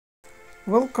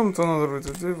Welcome to another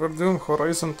video. Today we're doing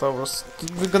Horizon Towers.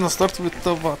 We're gonna start with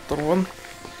the water one.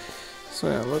 So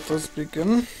yeah, let us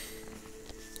begin.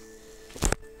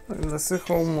 Let's see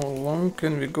how long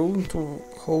can we go into,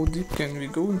 how deep can we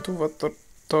go into water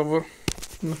tower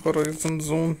in Horizon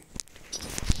Zone.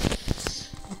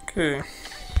 Okay.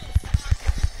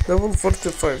 Level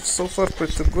 45, so far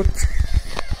pretty good.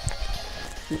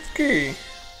 Okay.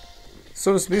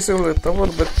 So it's basically a tower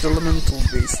but elemental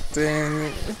based,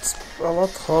 and it's a lot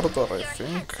harder I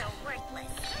think.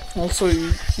 Also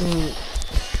in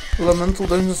elemental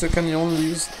dungeons you can only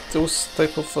use those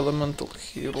type of elemental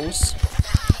heroes.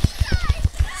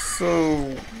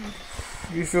 So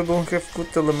if you don't have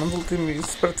good elemental team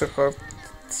it's pretty hard.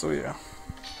 So yeah,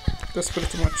 that's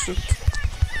pretty much it.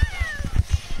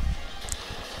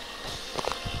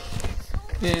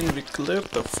 And we cleared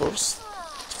the first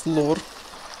floor.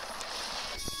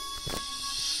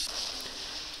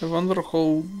 I wonder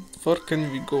how far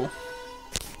can we go.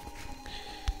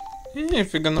 Yeah,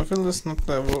 if we're gonna fill this not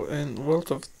the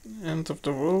world of end of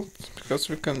the world, because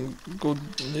we can go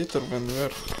later when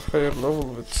we're higher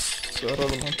level with our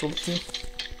elemental team.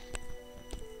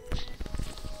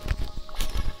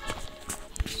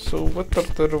 So what are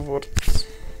the rewards?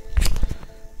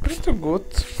 Pretty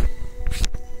good.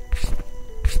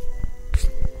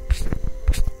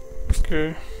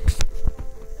 Okay.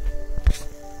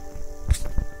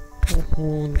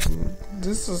 Oh,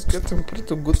 this is getting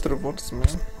pretty good rewards,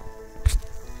 man.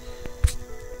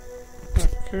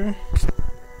 Okay.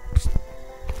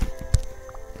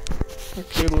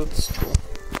 Okay, let's go.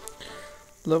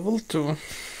 Level 2.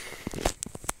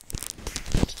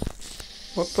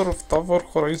 Water of Tower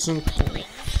Horizon 2.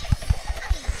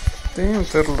 The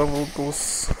entire level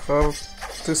goes hard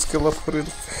to skill up real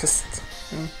fast.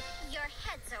 Yeah.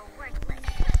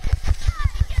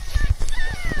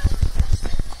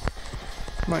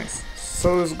 Nice.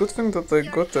 So it's a good thing that I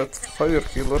got that fire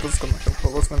healer. It's gonna help a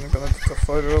lot when you're gonna get a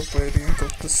fire up by the end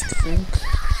of this thing.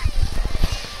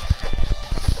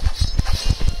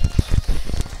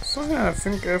 So yeah, I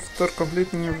think after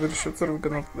completing every shooter we're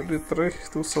gonna retry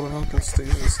those elemental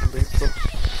stages later.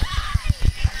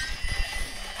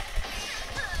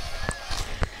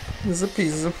 Easy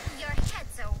peasy.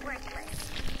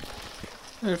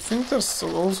 I think there's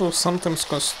also sometimes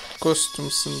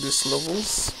costumes in these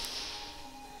levels.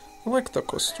 I like the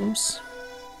costumes.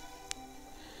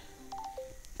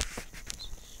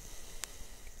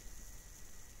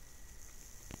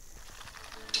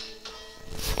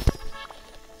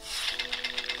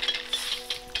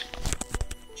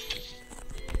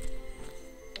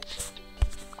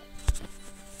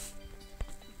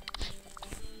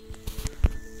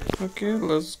 Okay,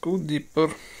 let's go deeper.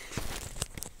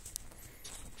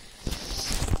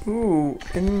 Ooh,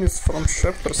 enemies from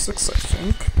chapter 6 I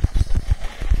think.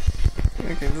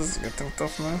 Okay, this is getting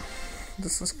tough now.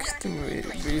 This is getting way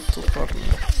too hard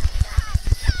now.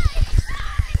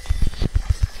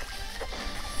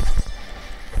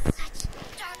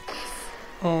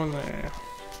 Oh no.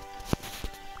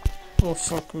 Oh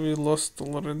fuck, we lost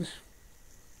already.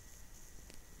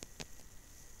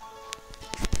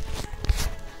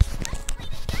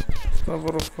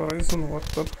 Tower of Horizon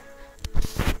Water.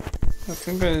 I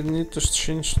think I need to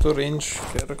change to range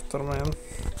character, man.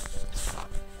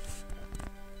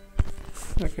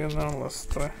 Okay, now let's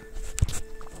try.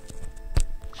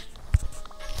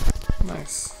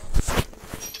 Nice.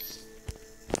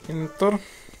 Enter.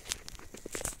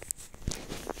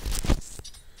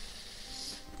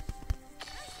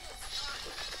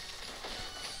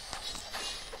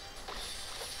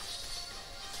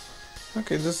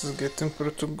 Okay, this is getting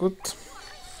pretty good.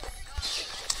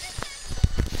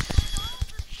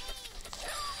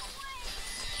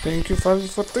 Thank you, Fabi,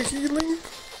 for the healing.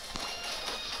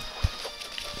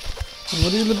 I'm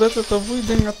really bad at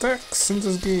avoiding attacks in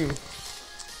this game.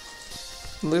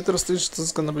 Later stage this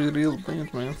is gonna be real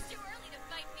bad, man.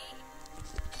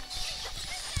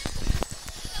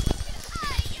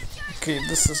 Okay,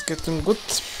 this is getting good.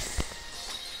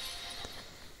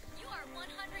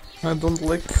 I don't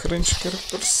like range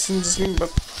characters in this game, but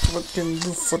what can you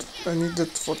do for I need it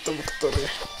for the victory.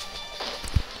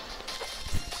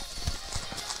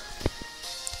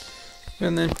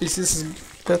 When NPCs is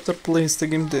better plays the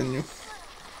game than you.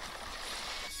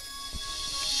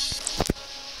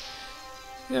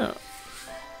 Yeah,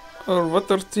 our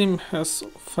water team has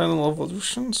final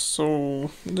evolution,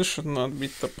 so this should not be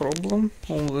the problem.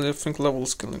 Only I think level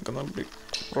scaling gonna be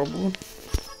a problem.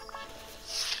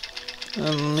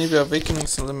 And maybe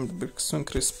awakenings and limit breaks to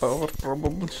increase power,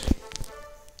 probably.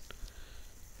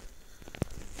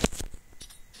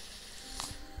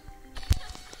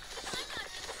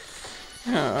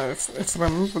 Yeah, If I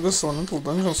remember, this elemental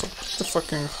dungeons are pretty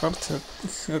fucking hard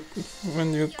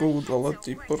when you go a lot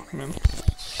deeper, man.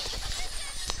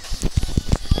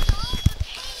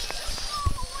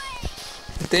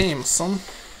 Damn, son.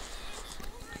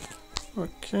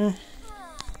 Okay.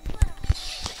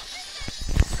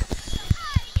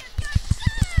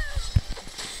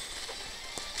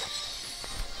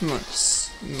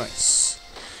 Nice, nice.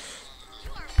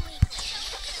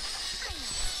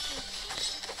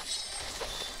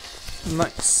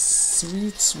 Nice,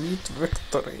 sweet, sweet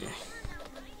victory.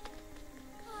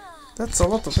 That's a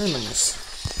lot of enemies.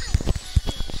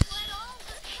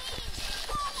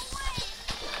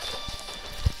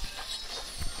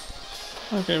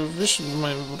 Okay, I wish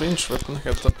my range weapon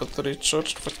had a battery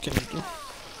charged. What can you do?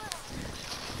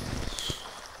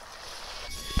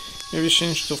 Maybe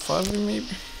change to 5, maybe?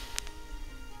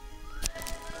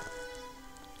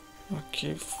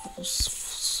 Okay,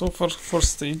 so far 4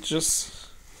 stages.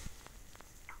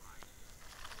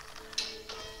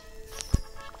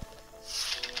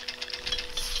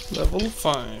 Level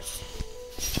 5.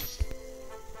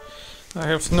 I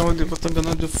have no idea what I'm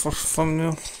gonna do for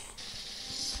thumbnail.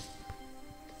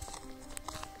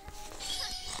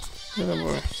 Yeah,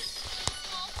 boy.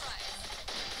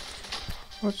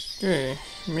 Okay,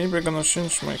 maybe I'm gonna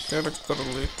change my character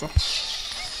later.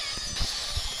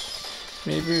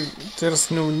 Maybe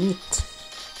there's no need.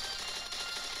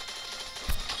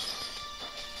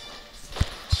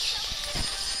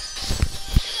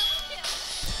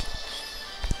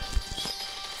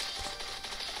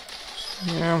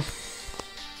 Yeah.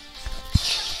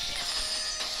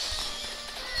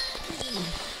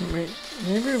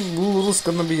 Maybe Lulu's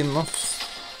gonna be enough.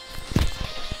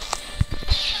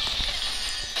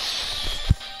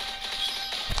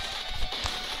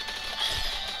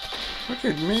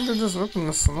 Okay, maybe this weapon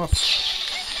is enough.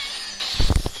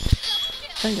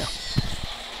 Hey, yeah.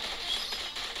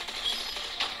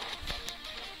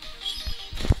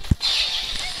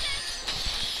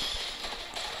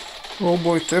 Oh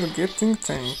boy, they're getting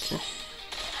tanky.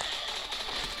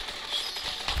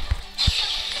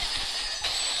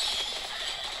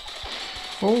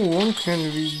 How long can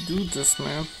we do this,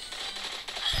 man?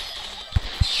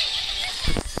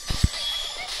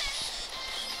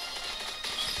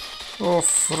 Oh,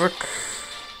 frick.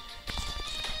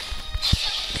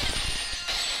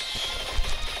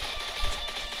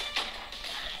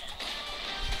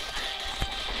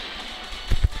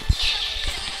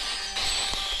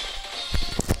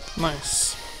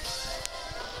 Nice.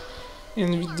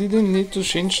 And we didn't need to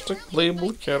change the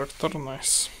playable character,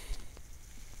 nice.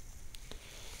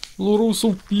 Loro's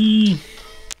OP.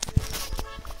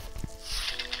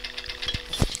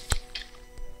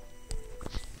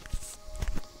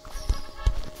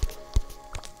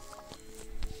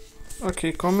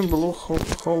 Okay, comment below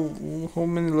how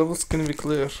many levels can we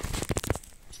clear.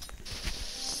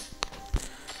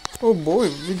 Oh boy,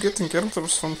 we're getting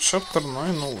characters from chapter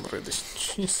 9 already.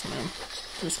 Jeez, man.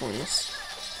 This one is.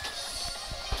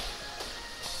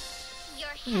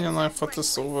 Yeah, I thought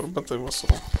it's over, but I was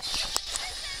wrong.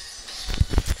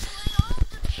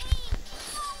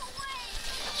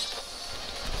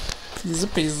 Easy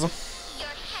peasy.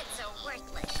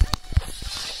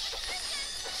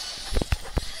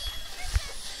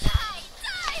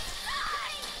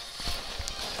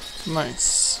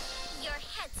 Nice.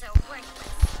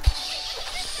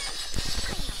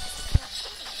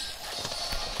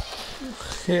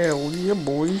 Hell yeah,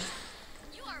 boy.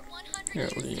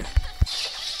 Hell yeah.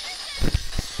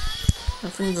 I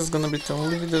think that's gonna be the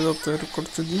only video that I record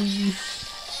today.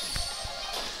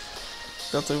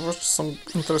 That I watched some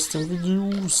interesting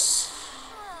videos.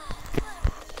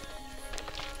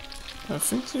 I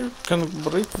think you can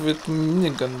break with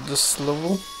minigun this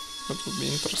level. That would be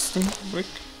interesting to break.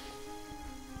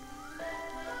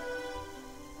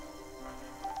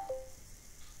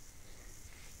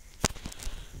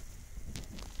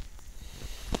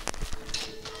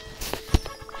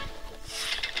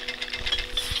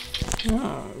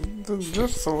 Yeah,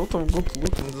 there's a lot of good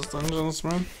loot in these dungeons,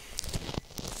 man.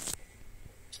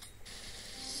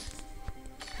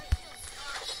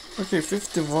 Okay,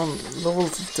 51, level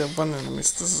 51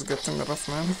 enemies, this is getting rough,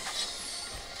 man.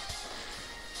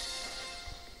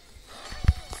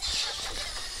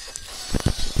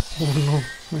 Oh no,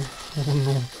 oh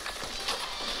no.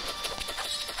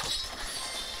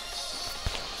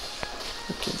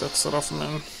 Okay, that's rough,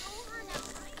 man.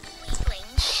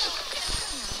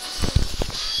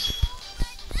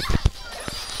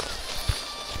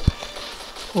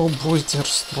 Oh boy, they're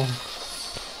strong.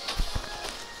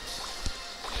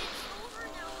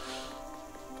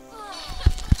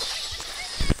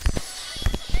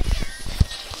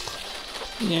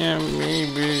 Yeah,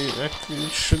 maybe I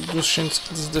should do change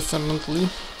skills differently.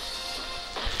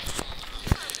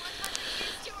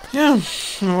 Yeah,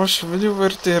 I watched a video where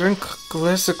they rank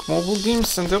classic mobile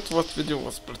games, and that video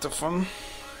was pretty fun.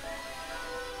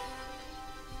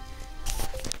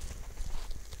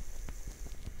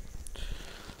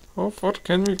 How far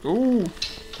can we go?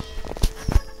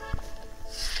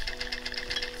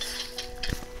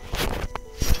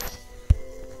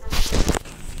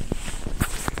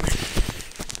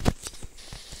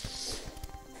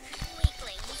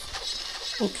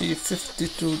 Okay,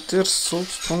 52, they're so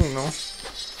strong now.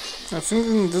 I think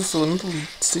in this elemental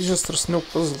stages there's no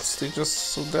puzzle stages,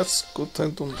 so that's good. I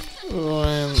don't...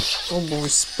 and oh boy,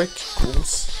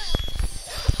 spectacles.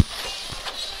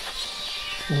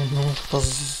 Oh no,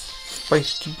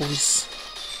 spiky boys.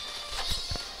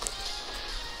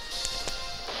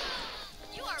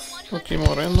 Okay,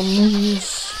 more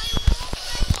enemies.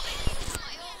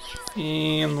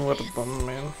 And we're done,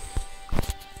 man.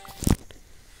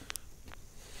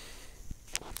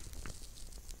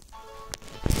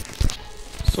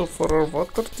 So for our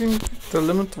water team, the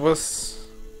limit was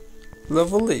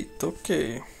level 8,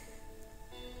 okay.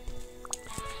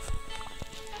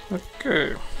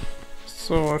 Okay,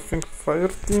 so I think fire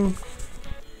team.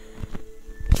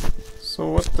 So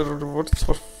what are the rewards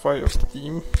for fire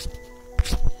team?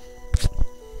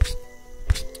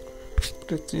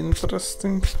 Pretty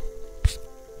interesting.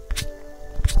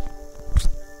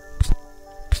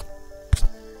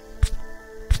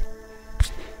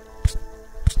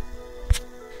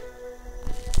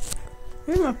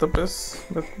 Not the best,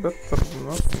 but better than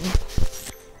nothing.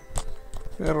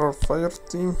 They're our fire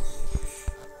team.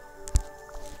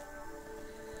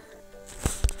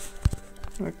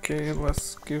 Okay,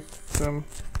 let's give them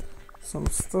some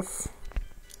stuff.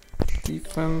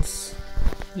 Defense,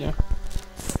 yeah.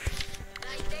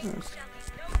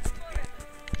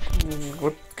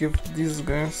 What give these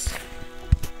guys?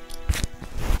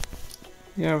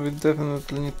 Yeah, we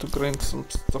definitely need to grind some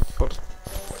stuff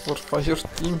for fire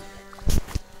team.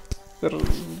 They're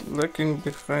lagging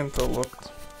behind a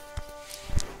lot.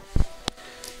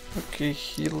 Okay,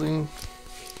 healing.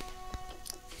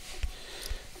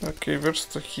 Okay, where's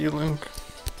the healing?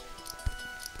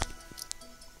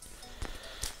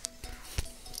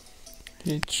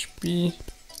 HP.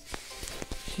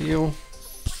 Heal.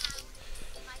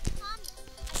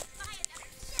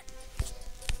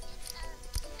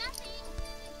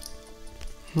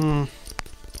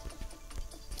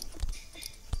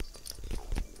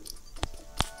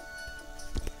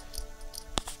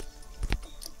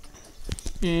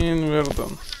 And we're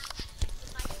done.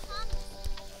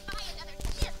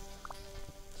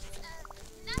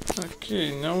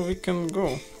 Okay, now we can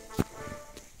go.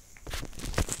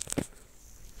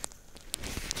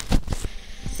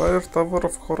 Fire Tower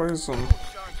of Horizon.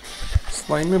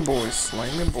 Slimy boys,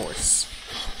 slimy boys.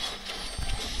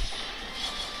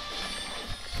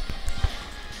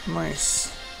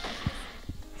 Nice.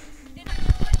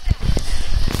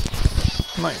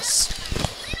 Nice.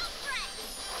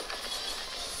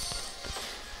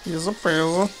 Easy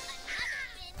peasy.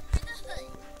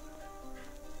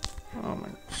 Oh my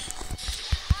gosh.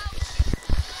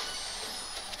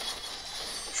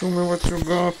 Show me what you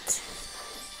got.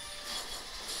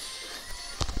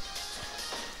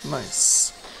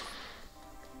 Nice.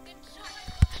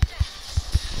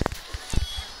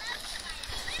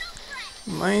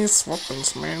 Nice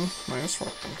weapons, man. Nice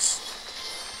weapons.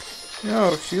 Yeah,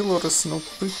 our healer is now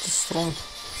pretty strong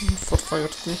for fire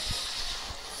team.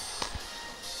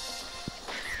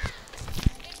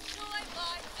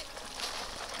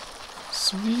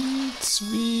 Sweet,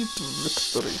 sweet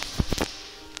victory.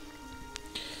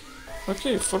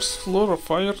 Okay, first floor of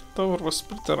fire tower was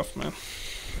pretty rough, man.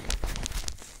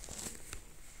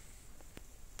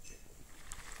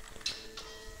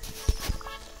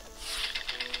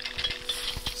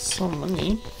 So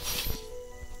many.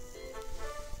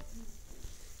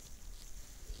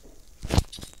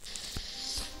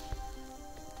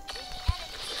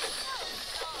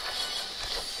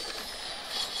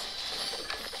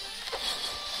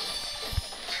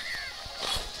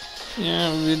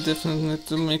 Yeah, we definitely need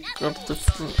to make our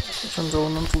different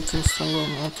elemental team stronger,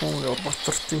 not only our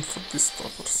water team for these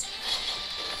towers.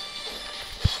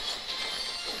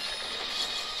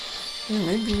 Yeah,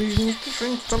 maybe we need to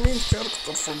change the main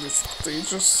character for these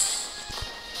stages.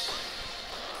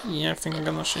 Yeah, I think I'm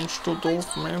gonna change to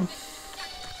Dolph, man.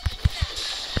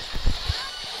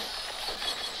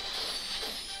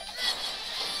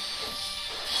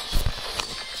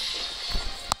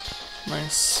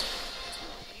 Nice.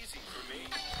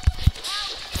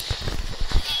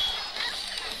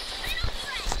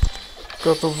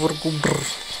 God of War brr.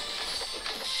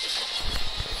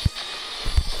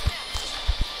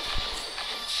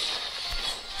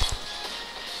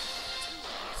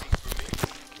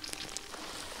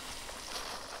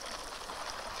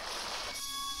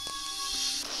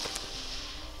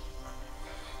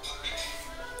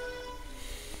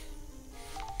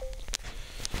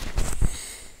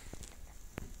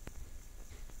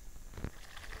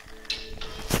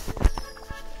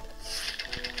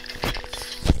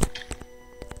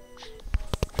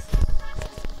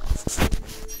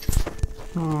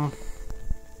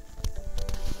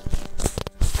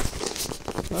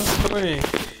 Let's try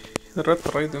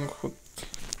Red Riding Hood.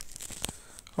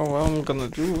 How well I'm gonna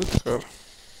do with her.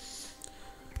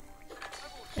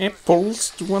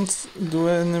 Apples? Do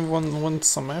anyone want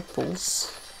some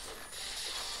apples?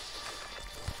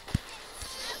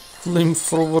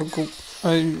 Flamethrower go.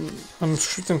 I'm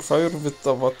shooting fire with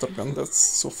the water gun. That's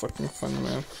so fucking fun,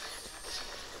 man.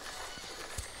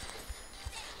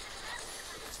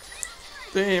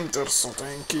 Damn, they're so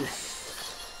tanky.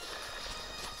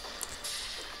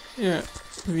 Yeah,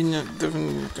 we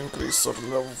definitely need to increase our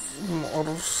level,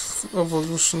 our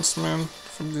evolutions, man,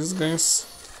 for these guys.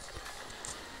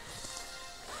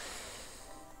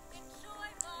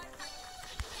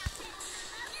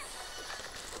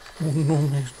 Oh no,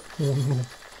 man. Oh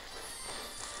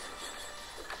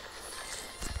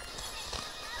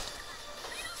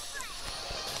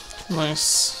no.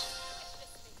 Nice.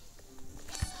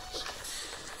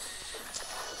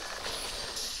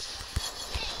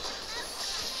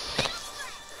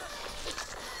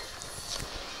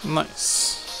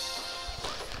 Nice.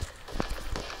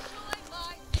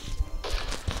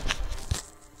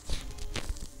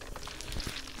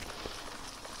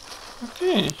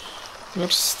 Okay, we're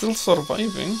still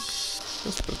surviving.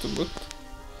 That's pretty good.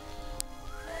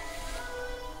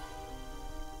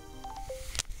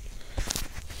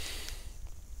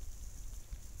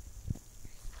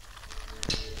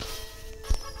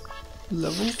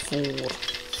 Level 4.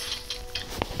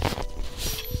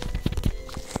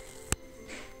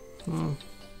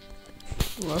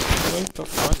 Let's wait a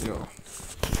fire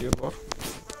healer.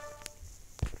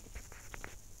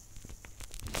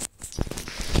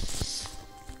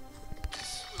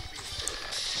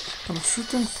 I'm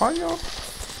shooting fire?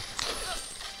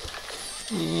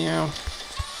 Yeah.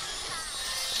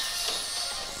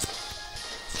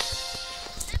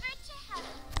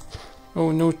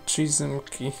 Oh no, cheese and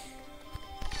Wookie.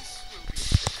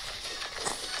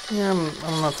 Yeah,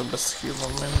 I'm not the best healer,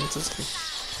 man, in this game.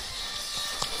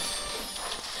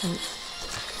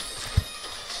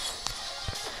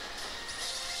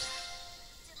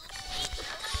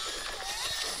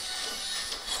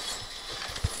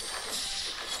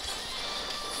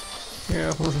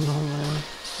 Hell no, man.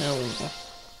 Hell no.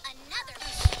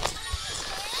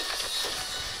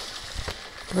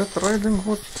 Red Riding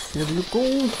Hood, here you go.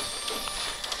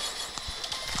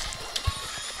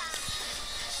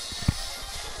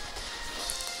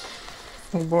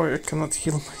 Oh boy, I cannot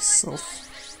heal myself.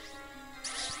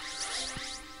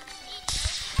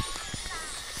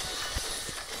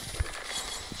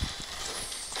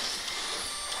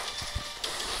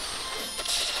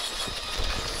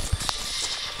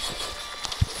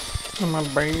 I'm a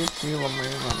bad healer, man.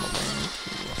 I'm a bad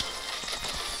healer.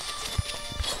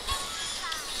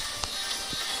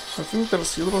 I think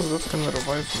there's healers that can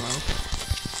revive, man.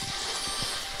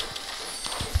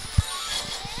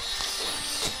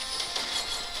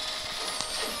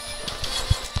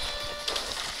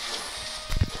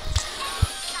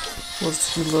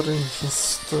 Worst healer in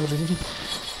history.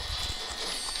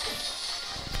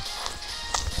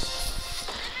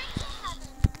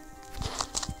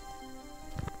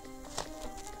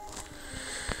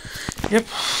 Yep,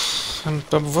 I'm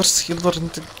the worst healer in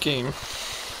the game.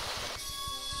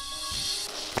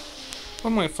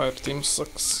 But my fire team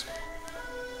sucks.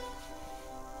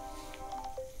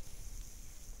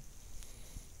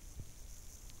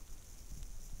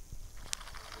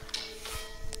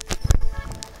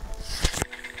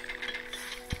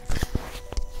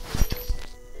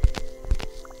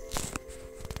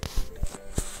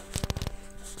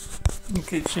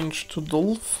 Okay, change to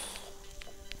Dolph.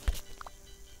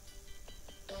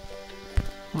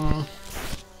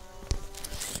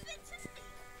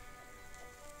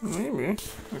 Maybe.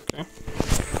 Okay.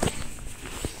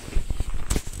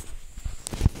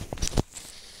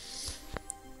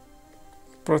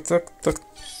 Protect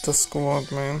the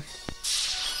squad, man.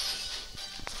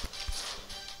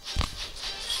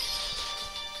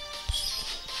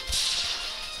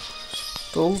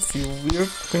 Dolph, you weird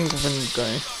penguin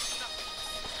guy.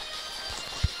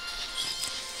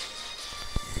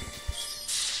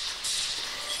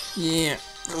 Yeah,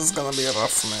 this is gonna be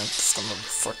rough, man. It's gonna be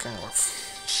fucking rough.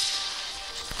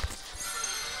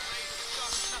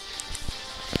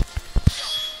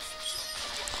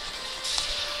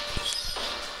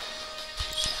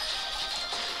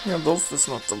 Yeah, Dolph is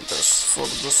not the best for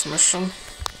this mission.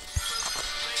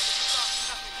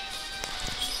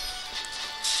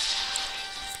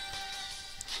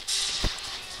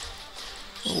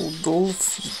 Oh,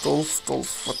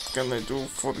 Dolph, what can I do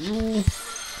for you?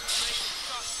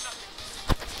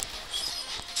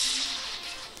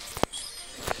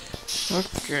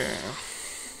 Okay.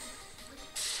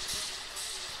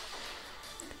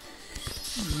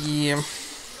 Yeah.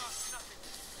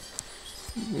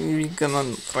 We're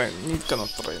gonna try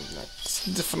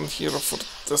next different hero for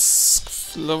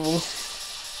this level.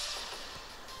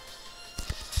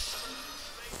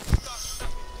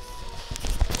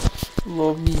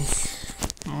 Lobby.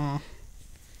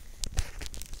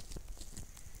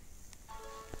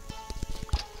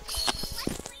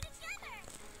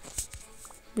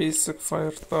 Basic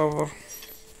fire tower.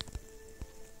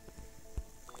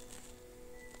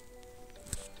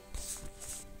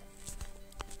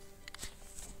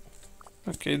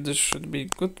 Okay, this should be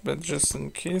good, but just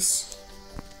in case.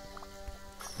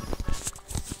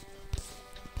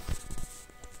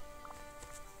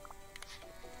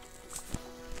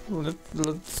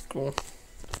 Let's go.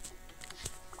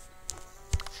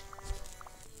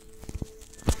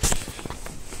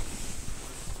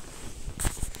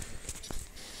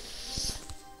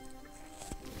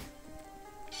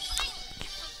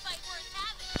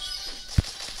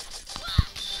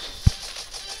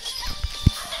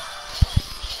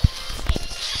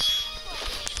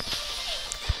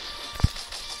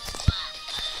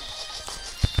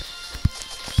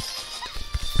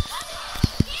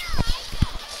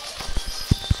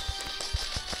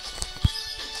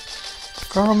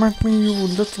 Come at me, you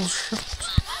little shit.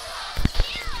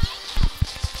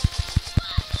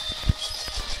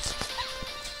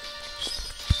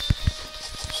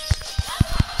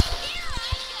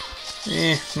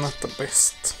 Not the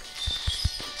best.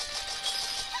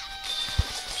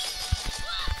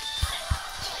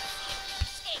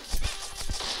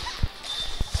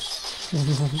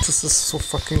 This is so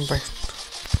fucking bad.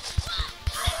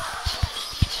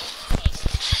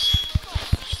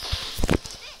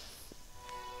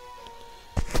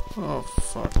 Oh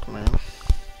fuck, man.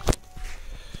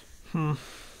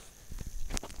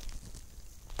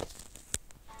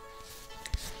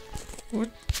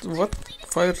 What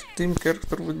fire team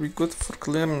character would be good for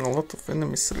clearing a lot of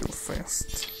enemies real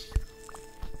fast?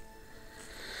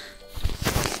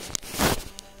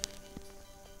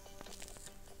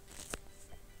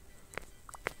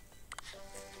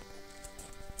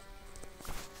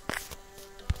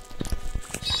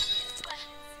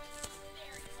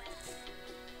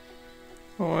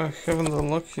 Oh, I haven't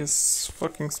unlocked his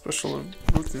fucking special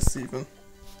abilities even.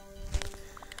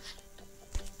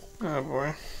 Ah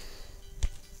boy.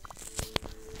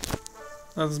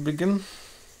 Let's begin.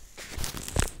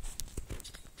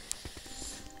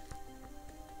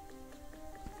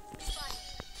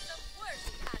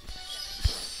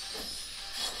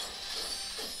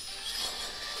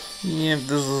 Yeah,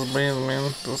 this is bad,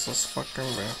 man. This is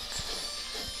fucking bad.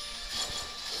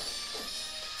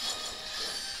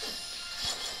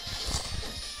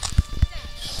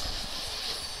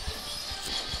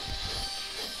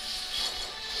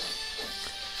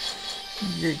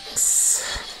 Yikes.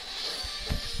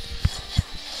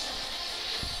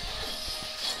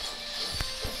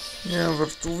 Yeah, we're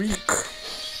too weak.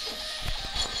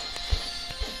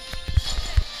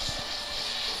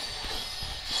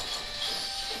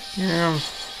 Yeah,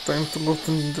 time to go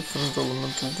to a different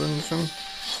elemental dungeon.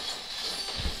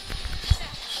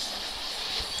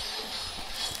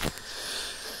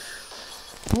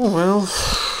 Oh well.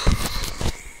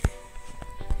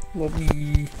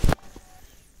 Lobby.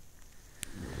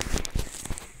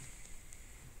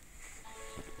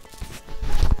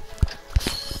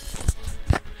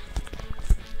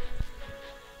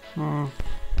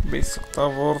 Basic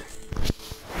tower.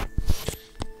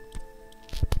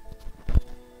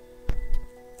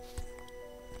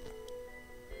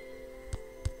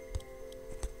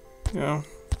 Yeah.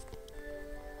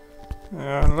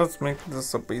 Yeah, let's make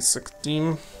this a basic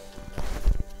team.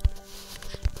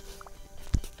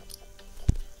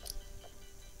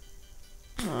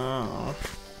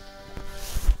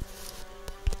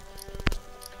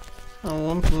 I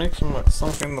want to make him like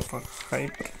some kind of a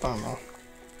hyper tunnel.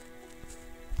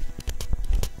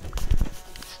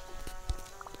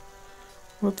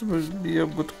 What would be a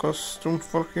good costume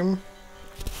for him?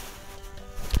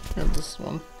 Yeah, this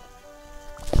one.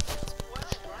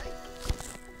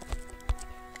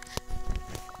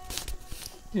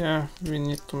 Yeah, we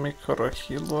need to make her a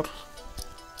healer.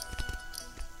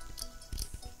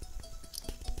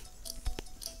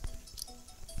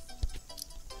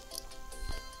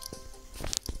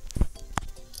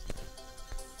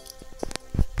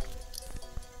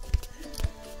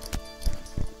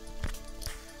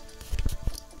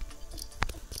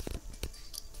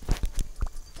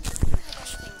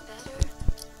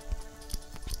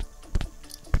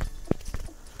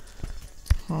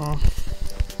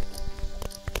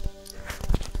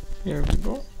 Here we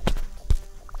go.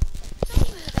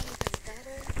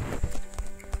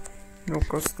 No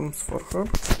customs for her.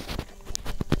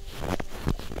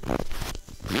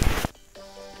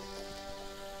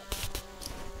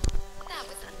 That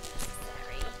was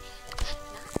unnecessary.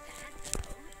 Not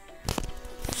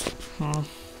bad though.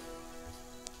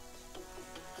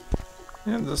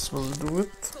 Yeah, this will do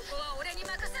it.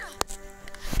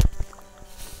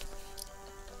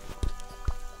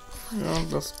 Yeah,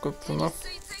 that's good enough.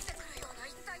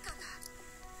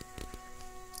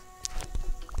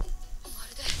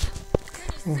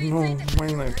 Oh no, my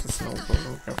knight is now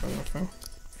doesn't have anything.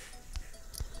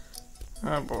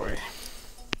 Ah boy.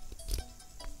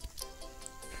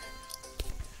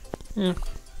 Yeah,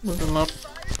 good enough.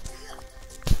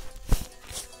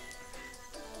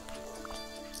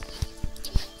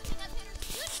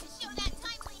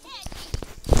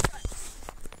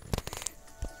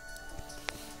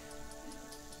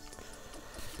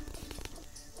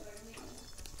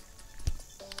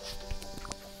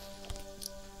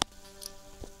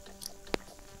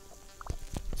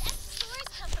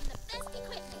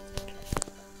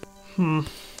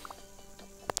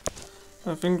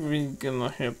 I think we're gonna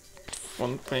hit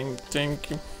one thing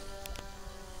tanky.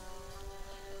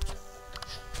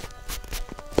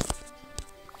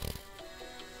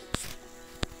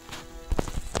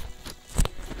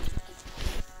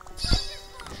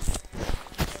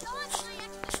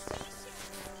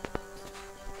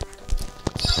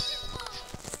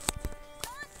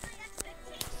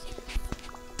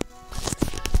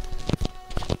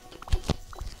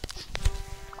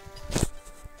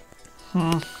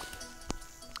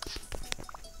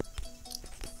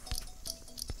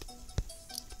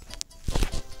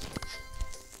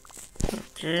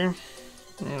 Okay,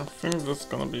 I think that's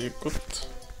gonna be good.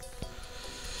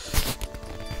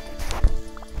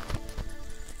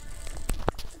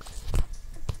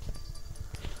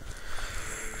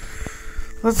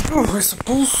 Let's go, I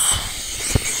suppose.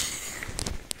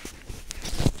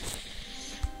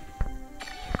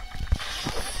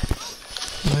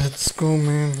 Let's go,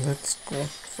 man, let's go.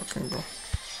 Fucking go.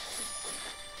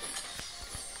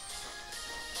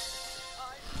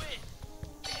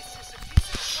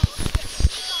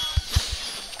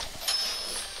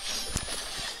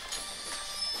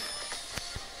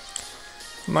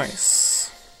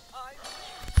 Nice.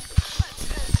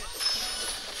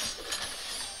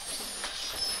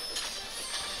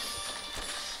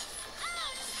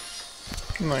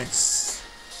 Nice.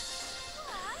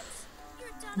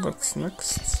 What's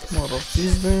next? More of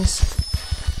these days.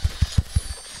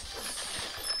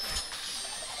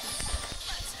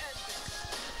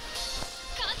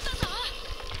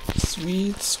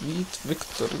 Sweet, sweet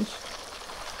victory.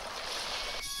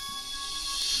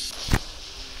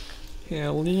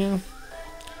 Hell yeah.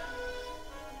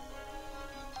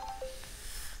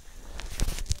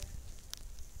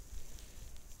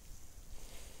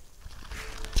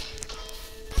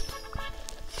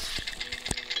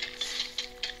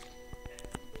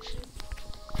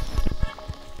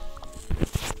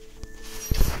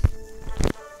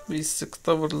 Basic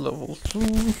tower level 2.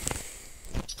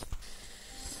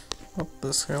 What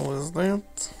the hell is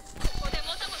that?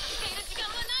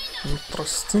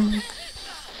 Interesting.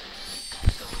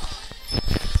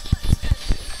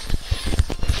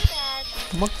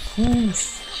 Macfus.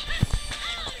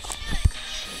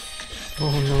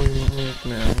 Oh no, you make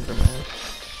me angry, man.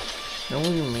 No,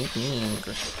 you make me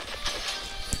angry.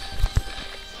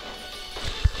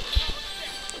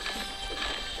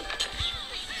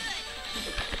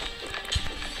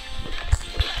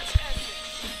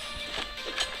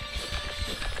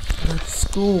 Let's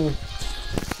go.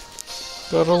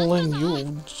 Caroline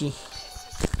Yuji.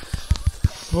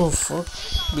 Oh fuck.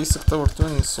 Basic Tower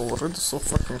 20 is already so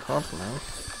fucking hard, man.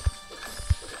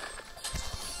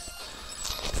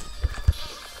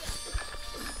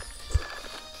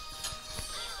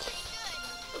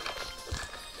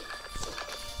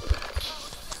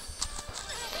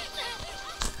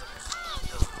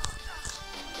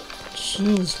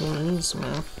 Jeez Louise,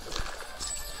 man.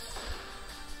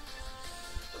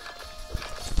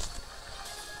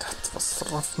 That was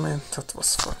rough, man. That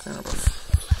was fucking rough.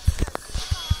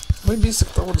 My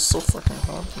basic tower is so fucking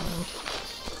hard, man.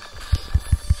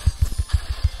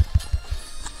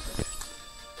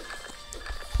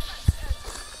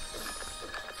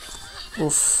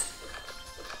 Oof.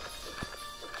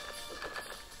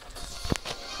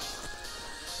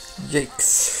 Yikes.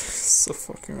 So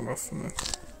fucking rough, man.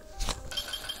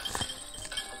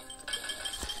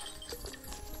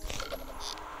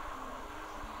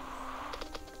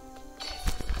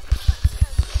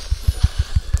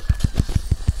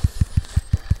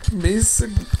 Basic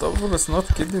tower is not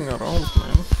kidding around,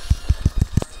 man.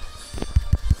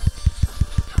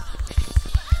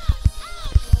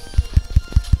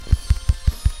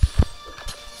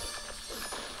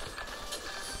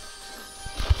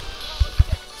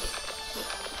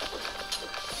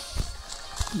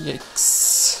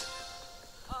 Yikes.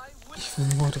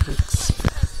 Even more hits.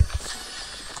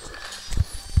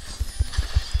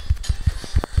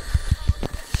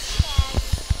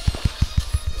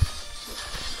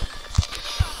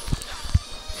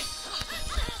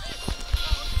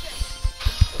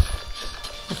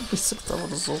 Basic tower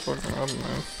is so fucking hard,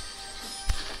 man.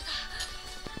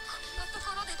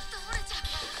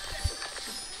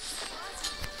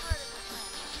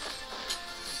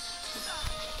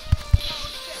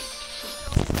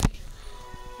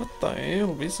 What the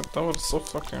hell? Basic tower is so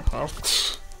fucking hard.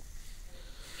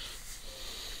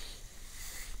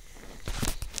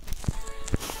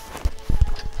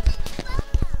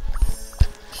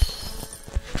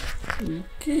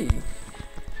 Okay.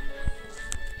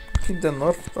 Hit the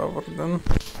north tower then.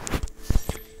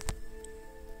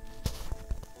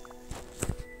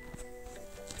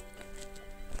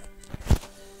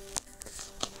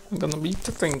 I'm gonna beat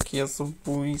the tankiest of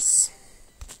boys.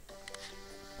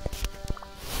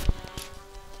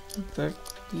 Attack,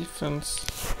 defense.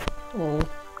 Oh.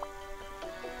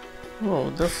 Oh,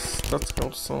 that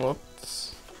helps a lot.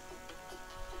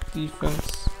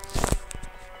 Defense.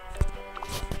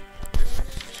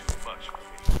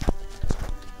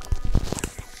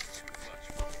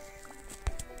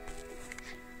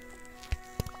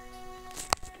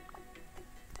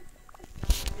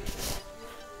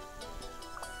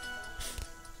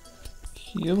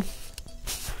 Heal.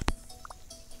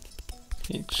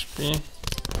 HP.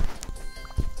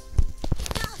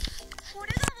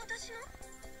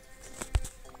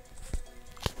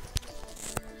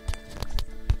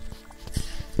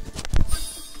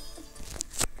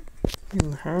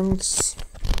 Enhance.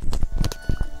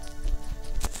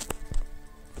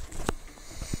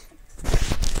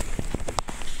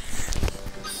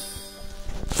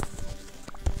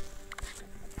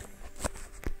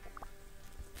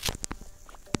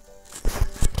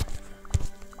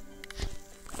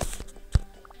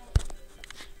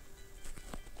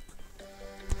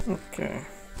 Okay.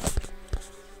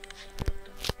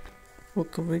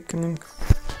 What awakening?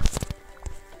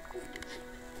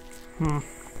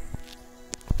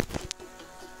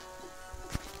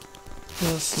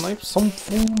 Snipe some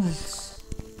fools.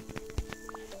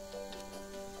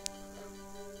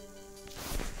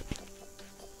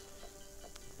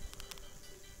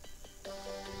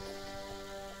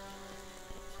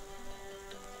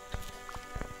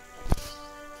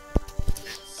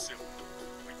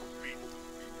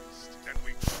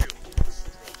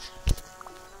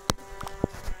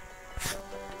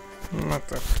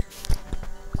 Matter.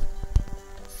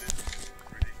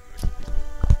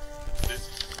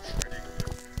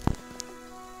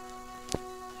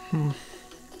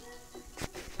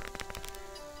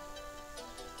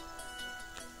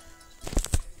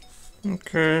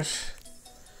 Okay.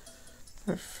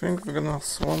 I think we're gonna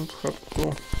swamp her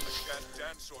to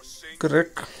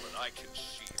Greg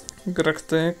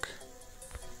tag.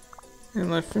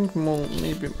 And I think more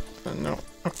maybe no.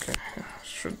 Okay, yeah,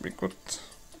 should be good.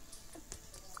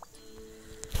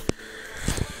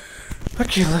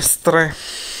 Okay, let's try.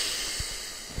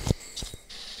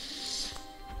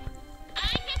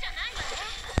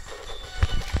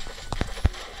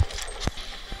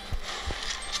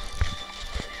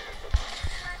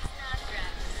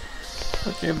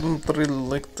 Okay, I don't really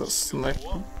like the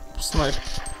sniper.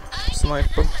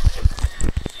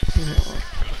 Yeah.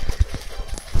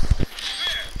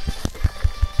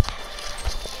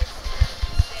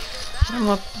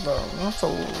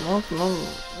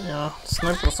 Yeah,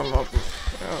 snipers are not, you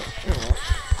know.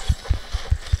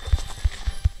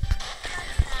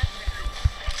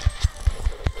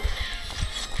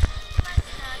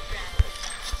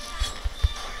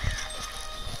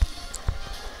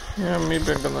 Yeah,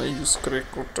 maybe I'm gonna use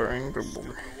Greco to Angry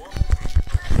Boy.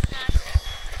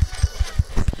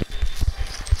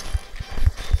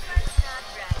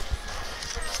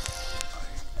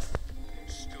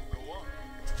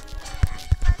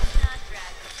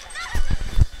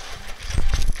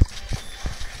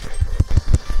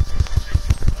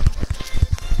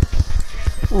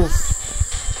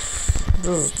 Oof.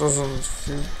 This doesn't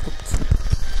feel good.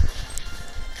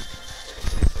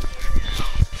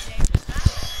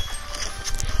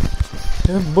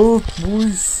 Yeah, both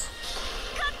boys.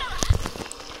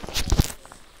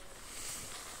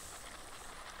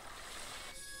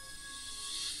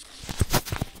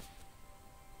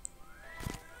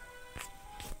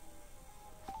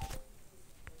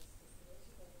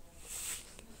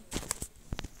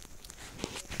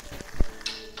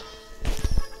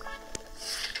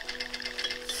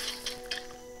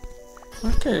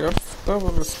 Okay, Earth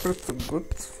Tower is pretty good.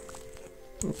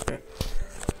 Okay.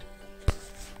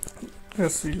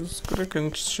 Yes, use Kraken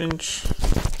exchange.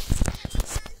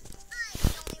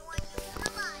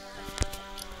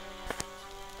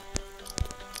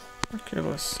 Okay,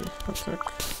 let's see. Attack.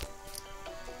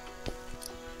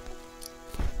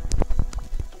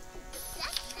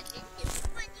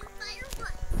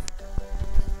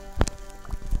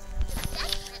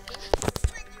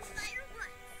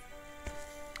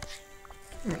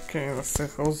 Okay, let's see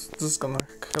how's this gonna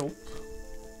help.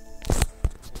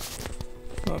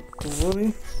 Not to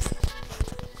worry.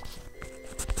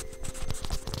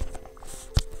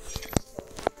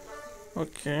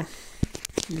 Okay,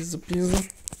 easy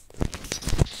peasy.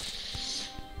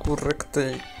 Correct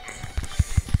take.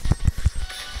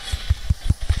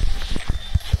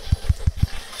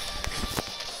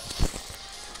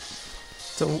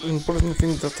 The important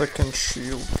thing that I can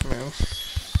shield, man.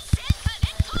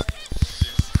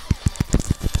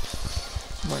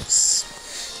 Nice.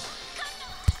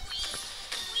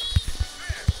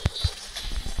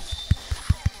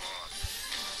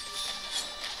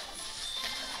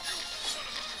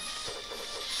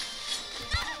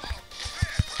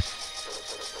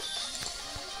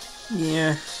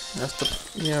 Yeah,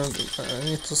 I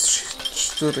need to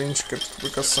switch to range cap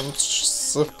because I'm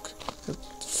suck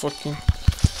at fucking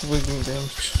bleeding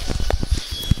damage.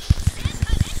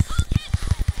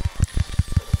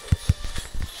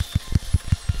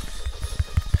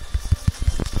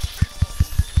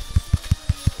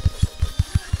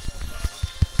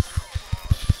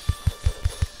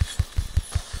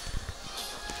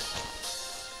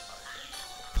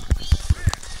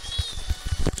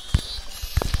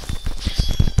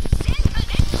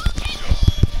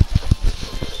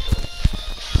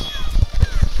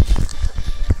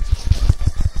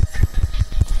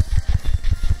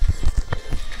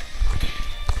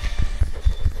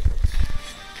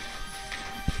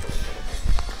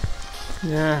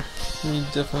 Yeah, we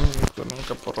definitely gonna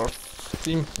go for our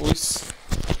team, boys.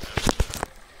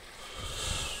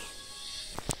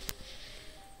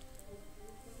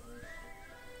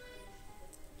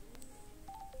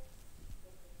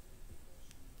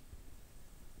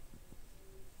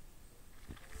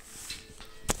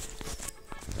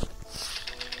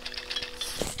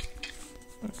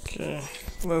 Okay,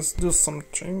 let's do some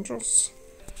changes.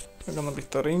 We're gonna be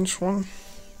the range one.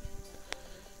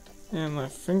 And I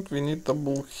think we need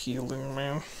double healing,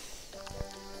 man.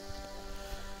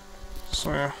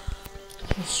 So yeah,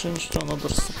 let's change to another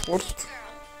support.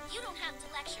 You don't have to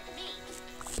lecture me.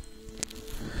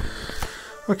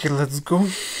 Okay, let's go.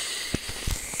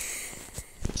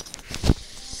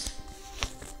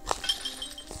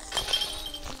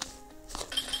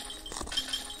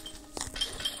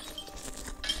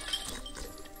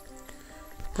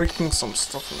 Breaking some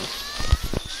stuff in.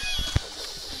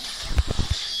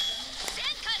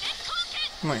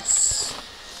 Nice.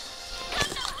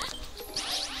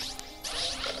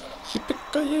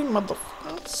 Yippee-ki-yay,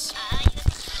 motherfuckers.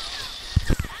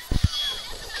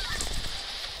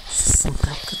 Some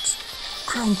rockets.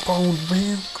 Ground pound,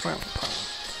 man. Ground pound.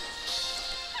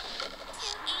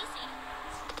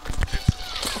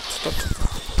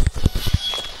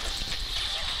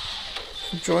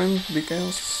 Join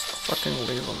begins fucking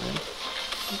laser, man.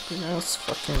 Begins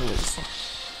fucking laser.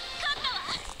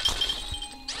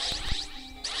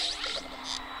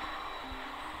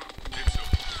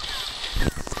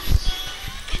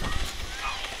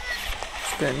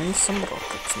 Spamming some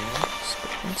rockets, man.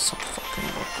 Spamming some fucking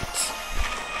rockets.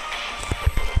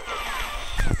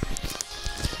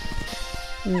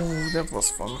 Ooh, that was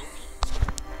fun.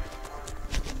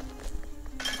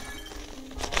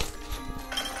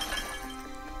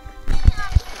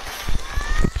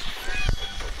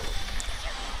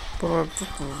 But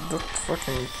that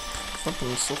fucking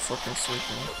is so fucking sweet,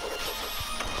 man.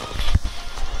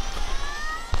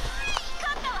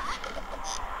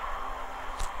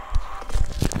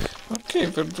 Okay,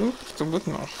 we're doing pretty good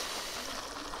now.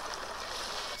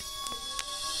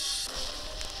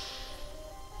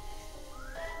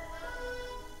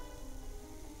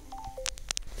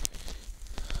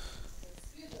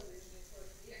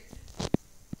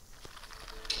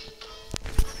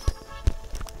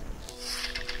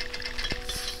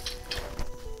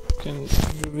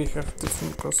 we have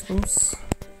different costumes.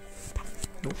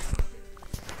 Nope.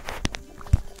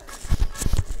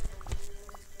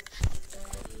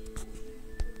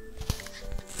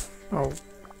 Oh,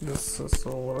 this is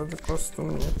already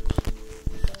costume, yep.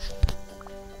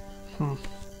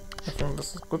 I think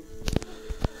this is good.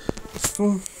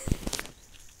 Costume.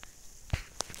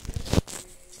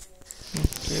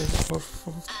 Okay, for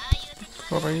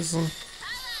Horizon.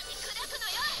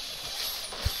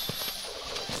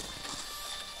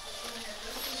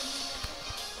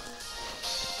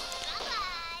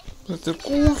 Pretty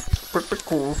cool, pretty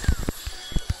cool.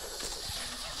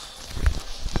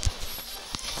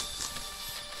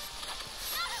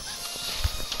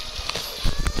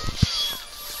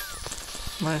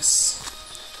 Nice.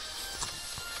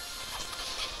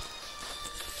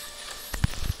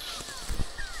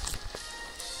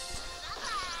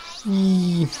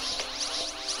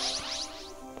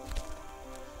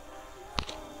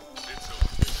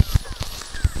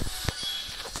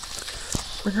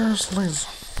 Where's Liz?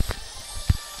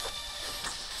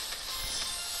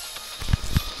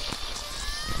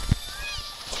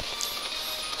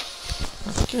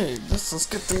 Okay, this is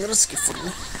getting risky for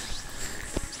me.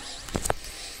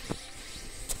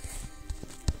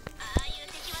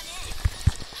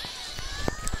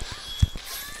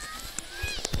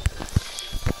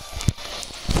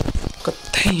 God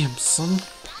damn, son.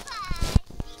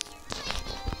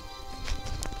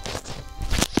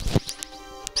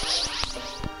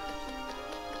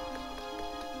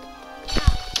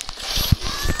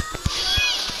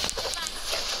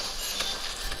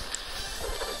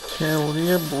 Hell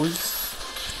yeah, boys.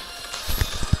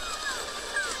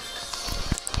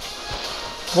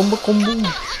 Combo combo.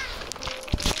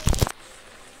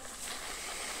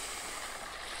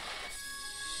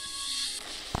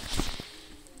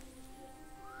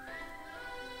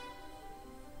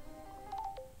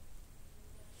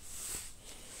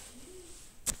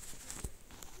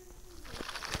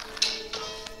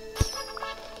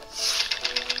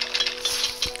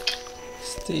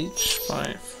 Stage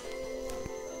 5.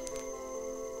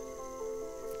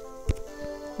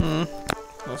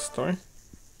 Let's try.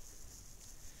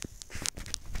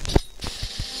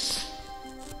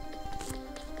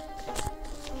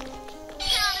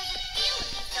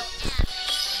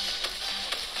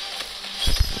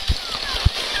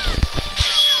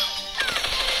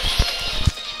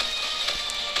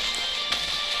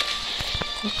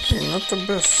 Okay, not the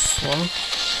best one.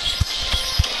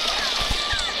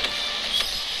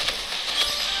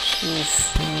 Oof,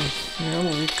 yeah,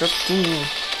 we got two.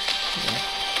 Yeah.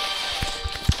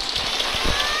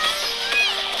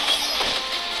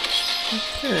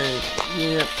 Okay,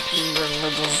 yep,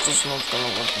 that was just not gonna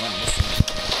work my machine.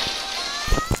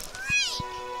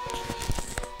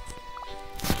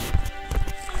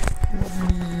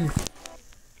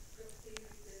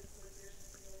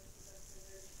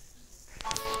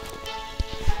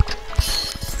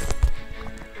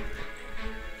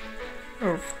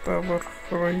 Earth Tower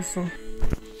Horizon.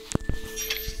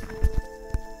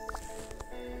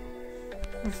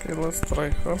 Okay, let's try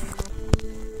her.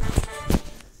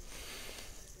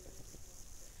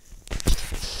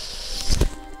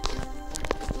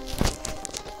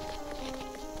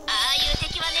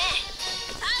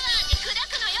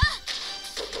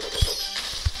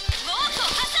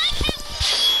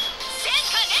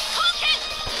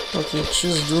 Okay,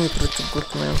 she's doing pretty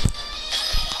good, man.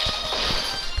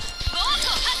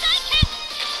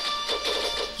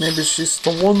 Maybe she's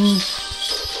the one.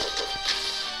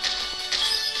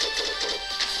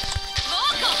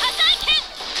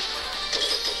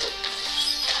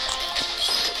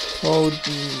 Oh,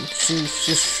 she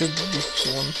should be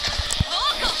the one.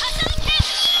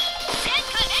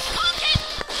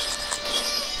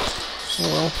 Oh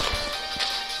well.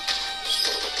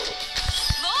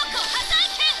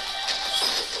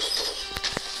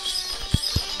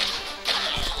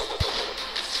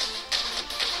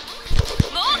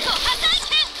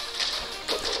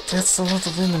 That's a lot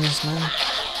of enemies, man.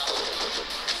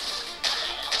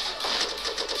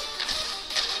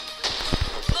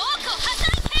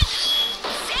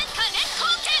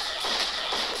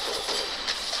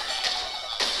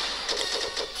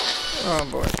 Oh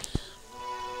boy.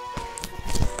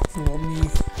 Mommy.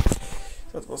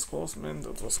 That was close, man.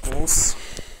 That was close.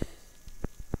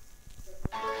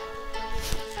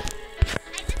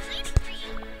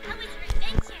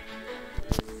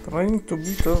 Trying to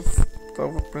beat up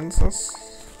Tower Princess.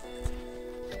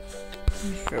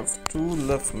 We have 2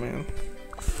 left, man.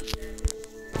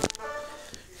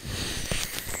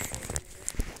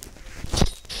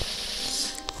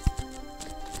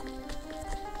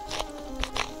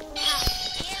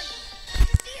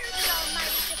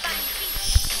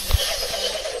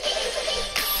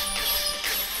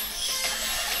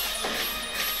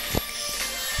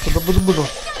 budu.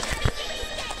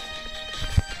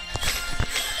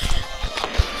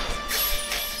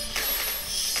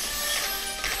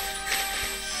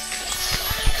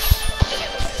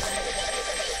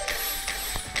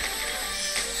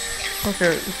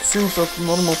 Okay, it seems that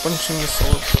normal punching is a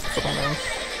lot better now.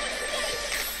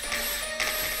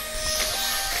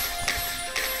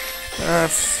 I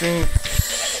think,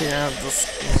 yeah, this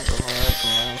is gonna happen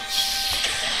now.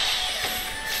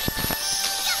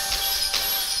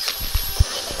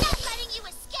 Not letting you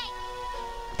escape.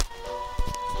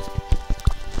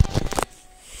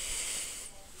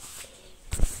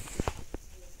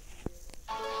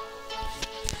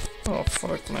 Oh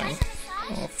fuck, man.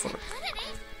 Oh fuck. Good at it.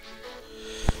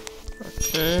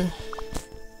 Okay.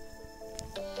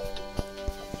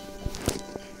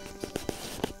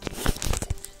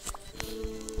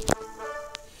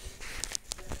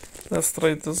 Let's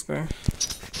try this guy.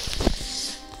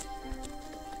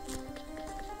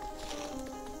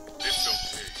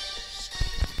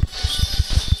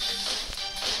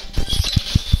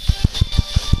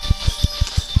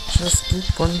 Just keep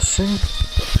punching.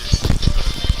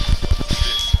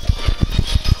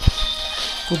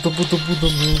 Buda,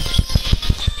 man.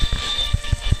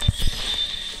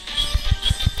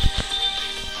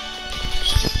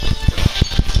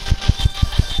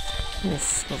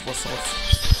 Oof, that was off.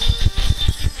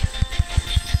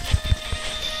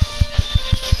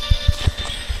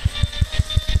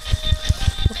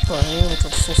 What the hell,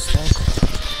 that's so strong.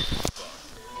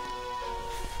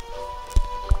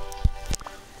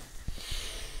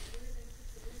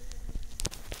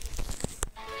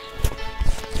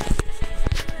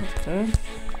 Okay.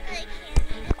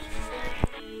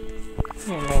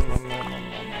 No.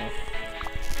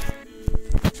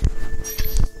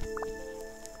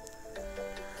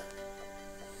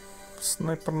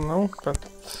 Sniper no, but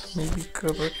maybe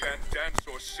correct. Can't dance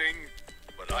or sing,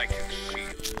 but I can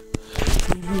shield.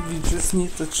 Maybe we just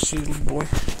need a shield, boy.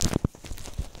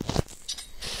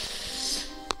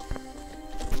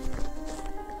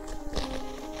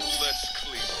 Let's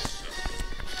clean this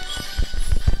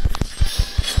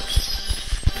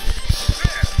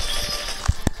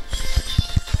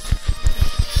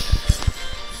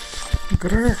up.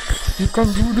 Greg, you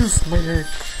can do this, my egg.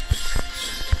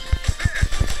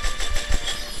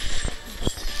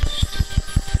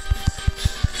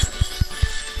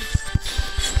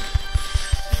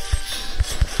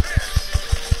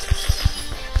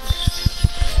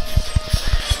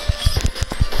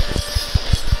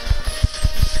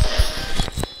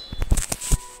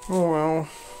 Oh well.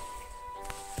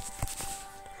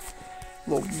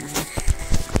 Love you.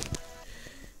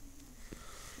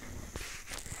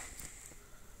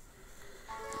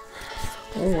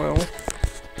 Oh well.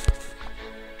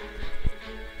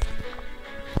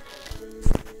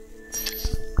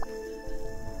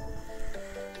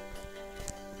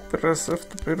 Press F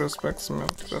to pay respects, man.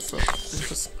 Press F to pay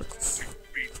respects.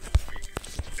 Beat the weak,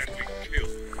 and we kill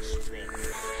the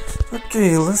strong.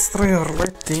 Okay, let's try our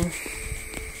right team.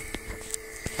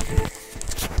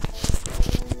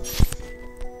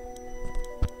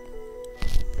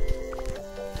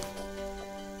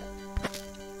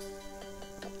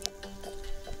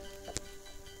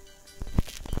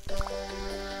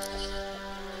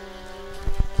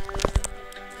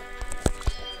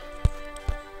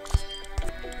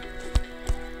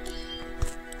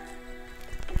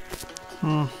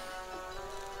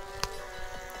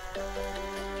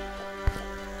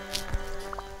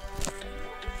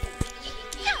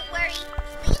 Don't worry.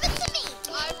 Leave it to me.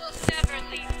 I will never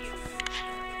leave you.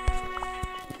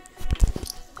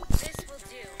 This will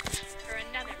do for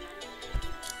another month.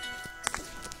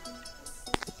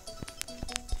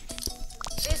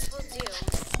 This will do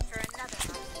for another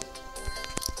month.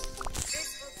 This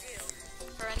will do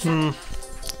for another month.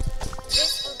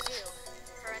 This will do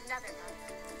for another month.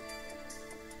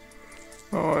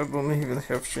 Oh, I don't even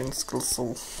have chain skills,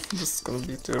 so this is gonna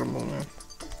be terrible, man.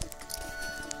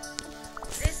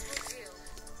 This will do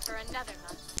for another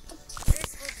month.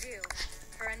 This will do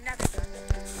for another month.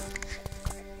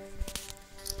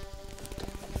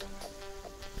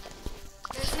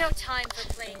 There's no time for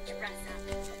playing dress up.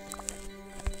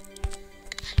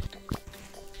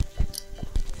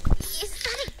 Is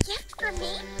that a gift for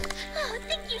me? Oh,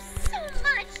 thank you so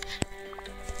much.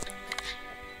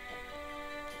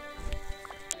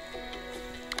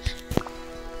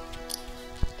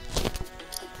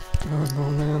 Oh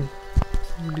no, man.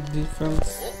 Big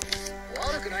defense.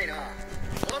 悪くないな。も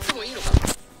らってもいいのか。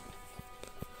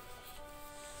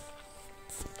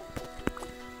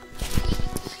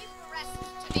 Leave the rest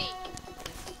to me.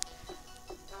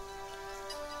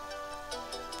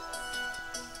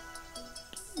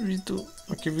 we do?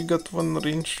 Okay, we got one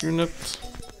range unit.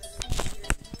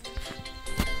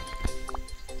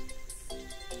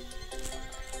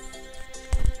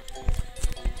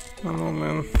 I don't know,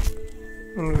 man.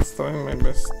 I'm just trying my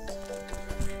best.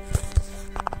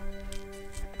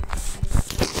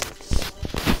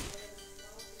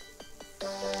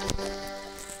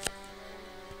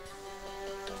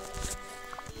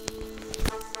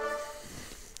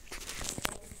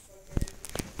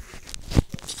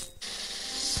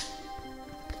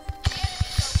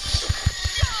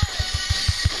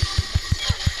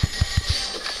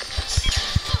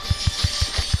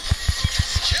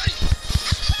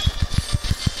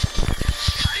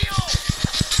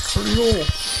 No!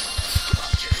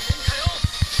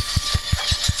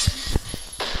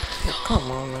 Oh,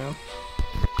 come on, man.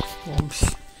 Oops.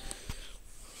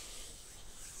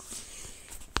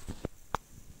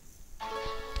 I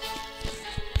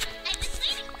was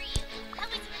waiting for you. How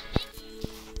was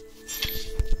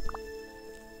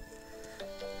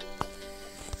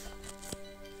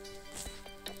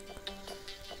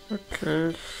your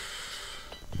Okay.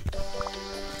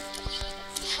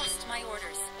 Trust my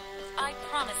orders. I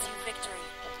promise you victory.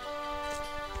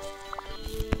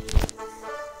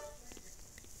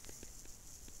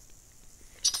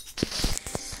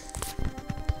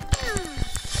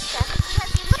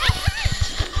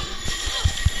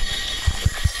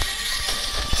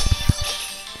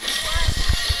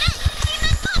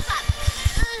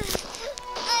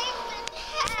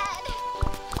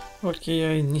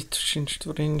 Okay, I need to change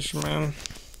to range, man.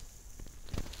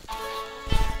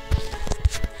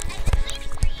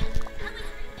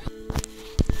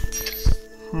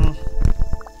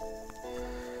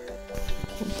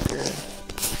 Okay.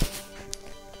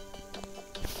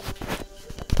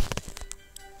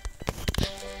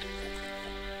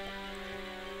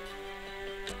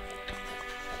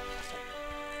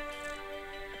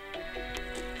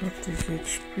 Got the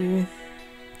HP.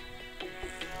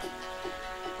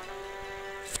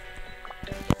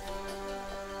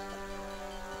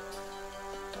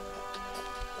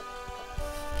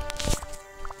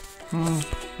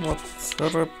 What's her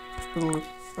ability?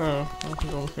 Oh, I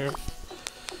don't have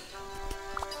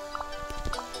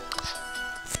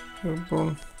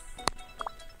airborne.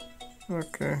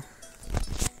 Okay.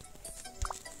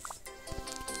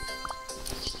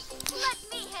 Let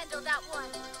me handle that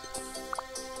one.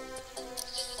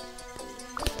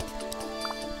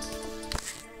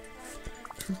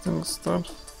 Shooting star.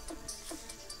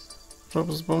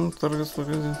 Drops bomb, targets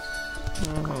located. I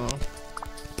don't know.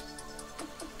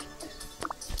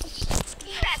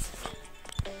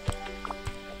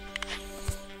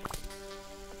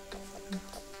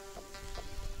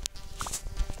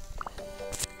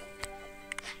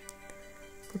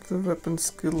 Put the weapon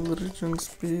skill, regen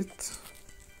speed.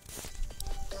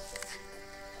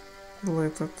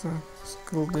 Light attack,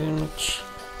 skill damage.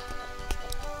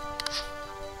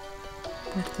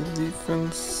 Party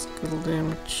defense, skill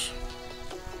damage.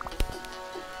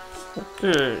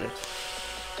 Okay.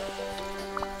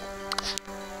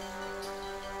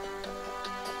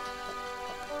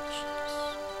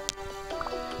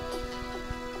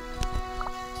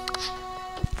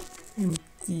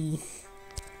 Empty.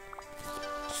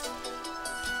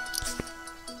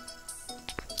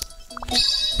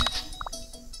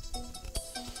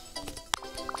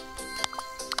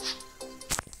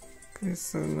 Okay,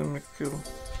 so let me kill.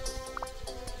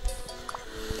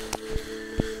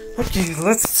 Okay,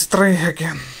 let's try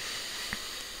again.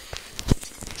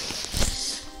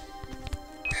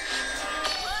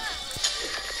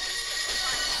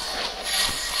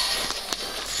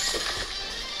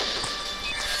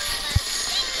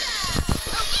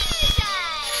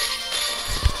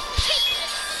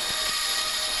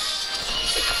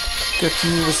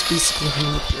 Getting was basically a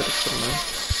new character, man.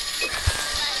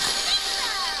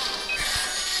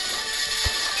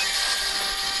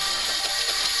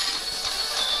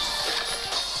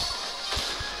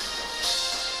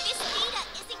 This data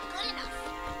isn't good enough.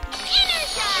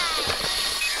 Energize!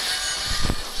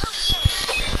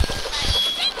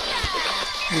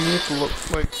 We need to look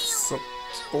like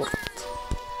support.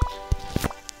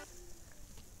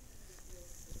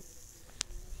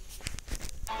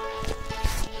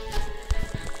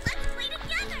 Let's play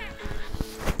together.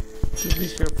 Do we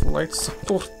have light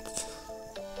support?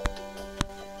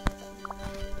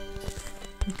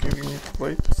 Okay, we need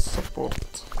light support.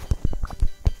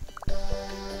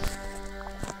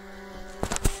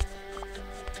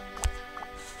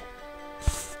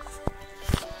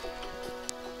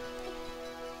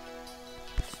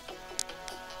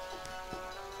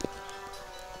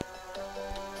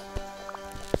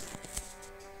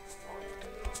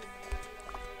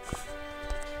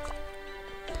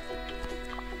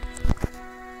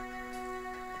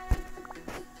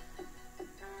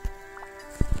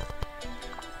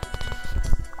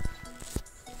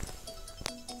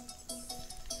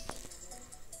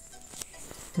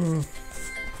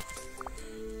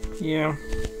 Yeah.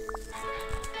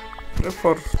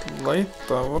 Prefer light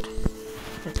tower.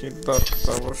 Okay, dark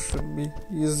tower should be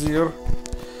easier.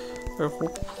 I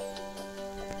hope.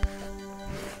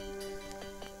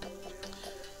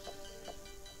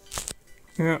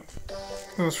 Yeah,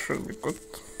 this should be good.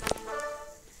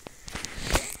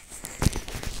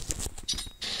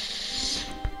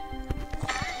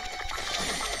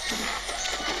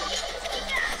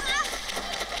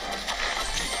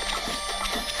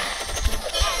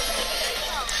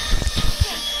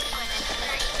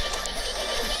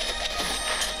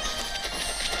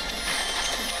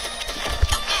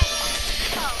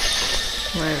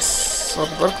 Nice. Our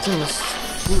dark team is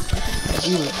good.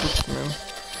 Really good, man.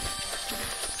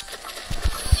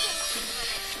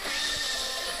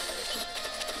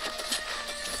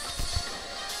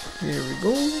 Here we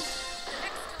go.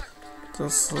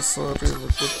 This is a really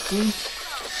good team.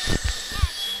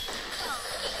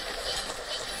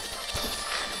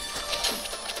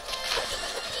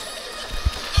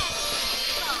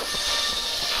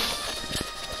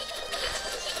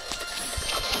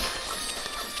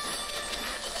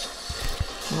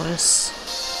 Nice.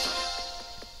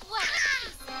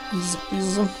 Easy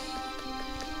peasy.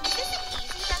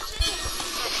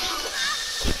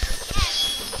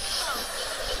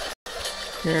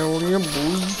 Hell yeah,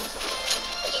 boy.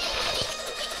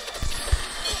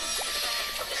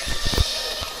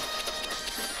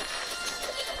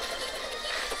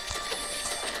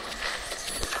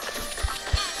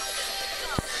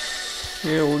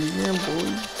 Hell yeah, boy.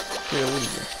 Hell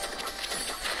yeah.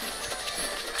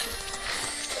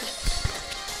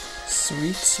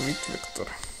 Sweet, sweet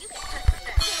victory.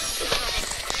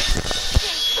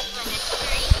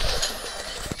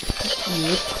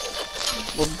 Yep.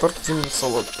 Вот Dark Team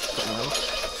салат, man.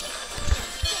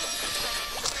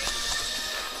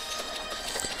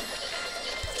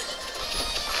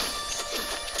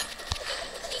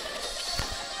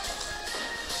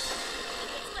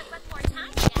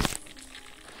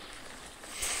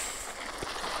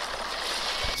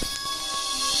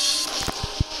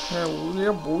 Hell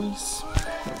yeah, boys.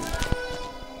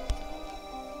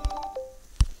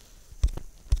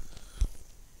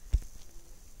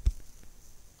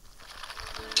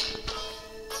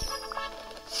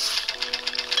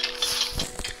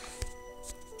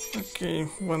 Okay,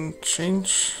 one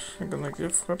change. I'm gonna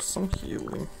give her some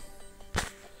healing.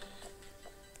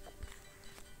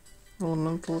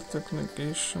 Elemental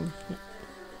technication.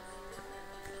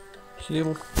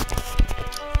 Heal.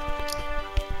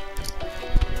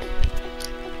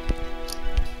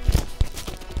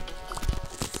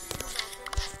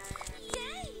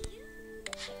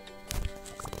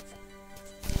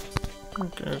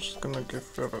 Okay, I'm just gonna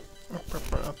give her a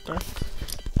pepper attack.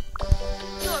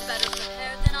 You're better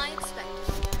prepared than I expected.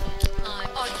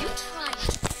 Are you trying to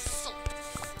insult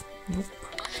me? Nope.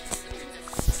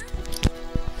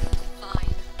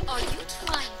 Fine. Are you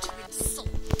trying to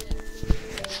insult me?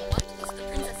 What is the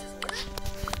princess's word?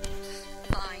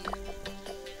 Fine.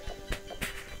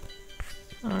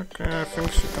 Okay, I think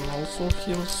she can also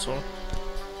heal, so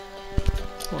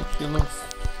one healing.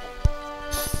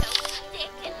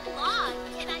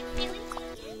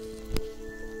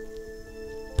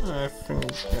 I think I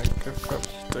give her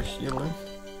the healing.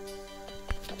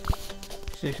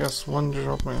 She has one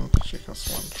job and she has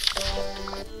one job.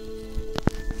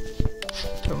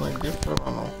 Can I give her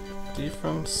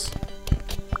defense?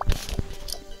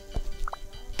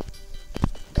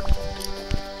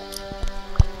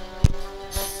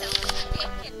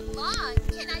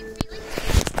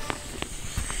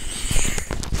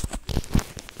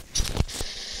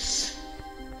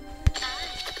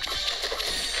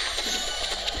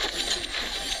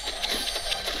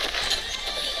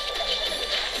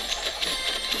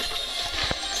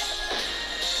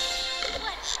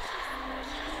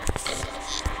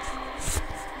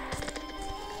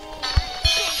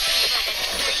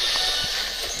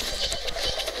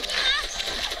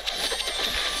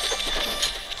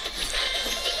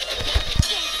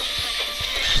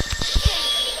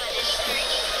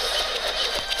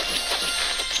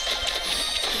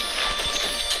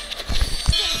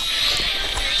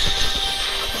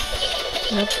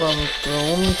 Yep, I'm the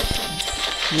only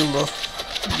healer.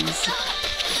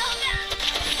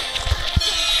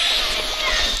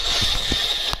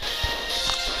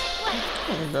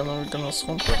 And then we're gonna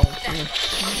swamp around here.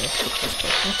 Let's put this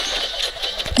back in.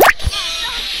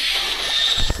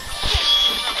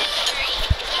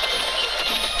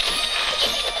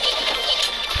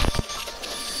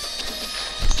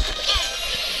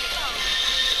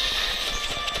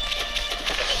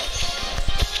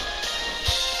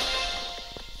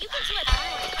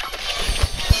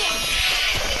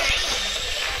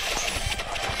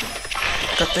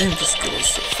 God damn, this girl is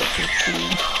so fucking cool.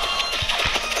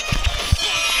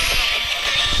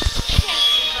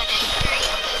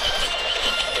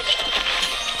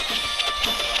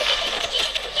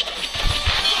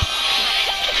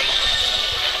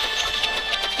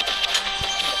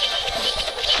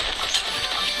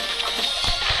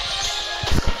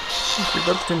 Okay,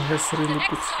 that team has really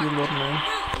good healer, man.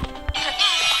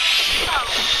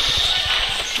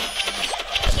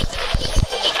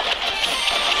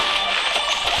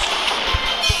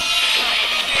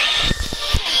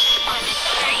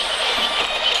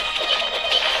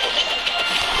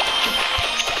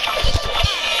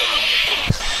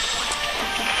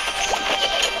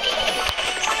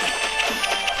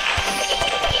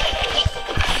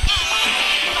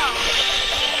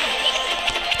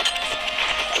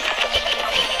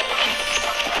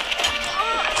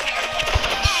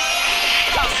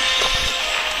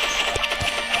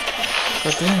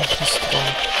 God damn, he's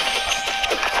strong.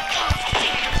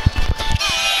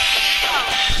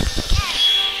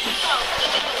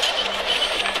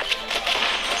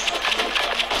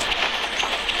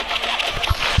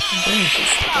 Damn,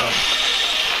 he's strong.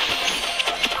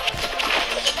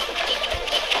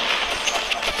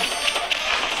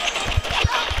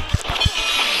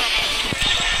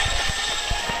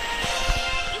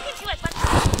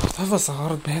 That was a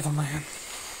hard battle, man.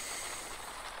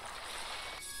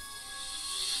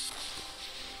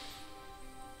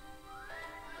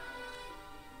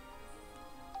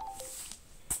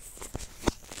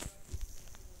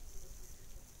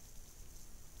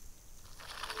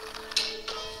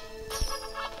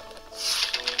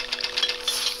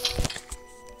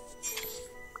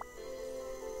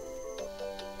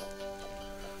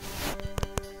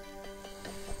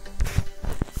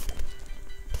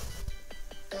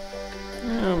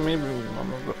 Yeah, maybe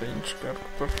one of the range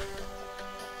character.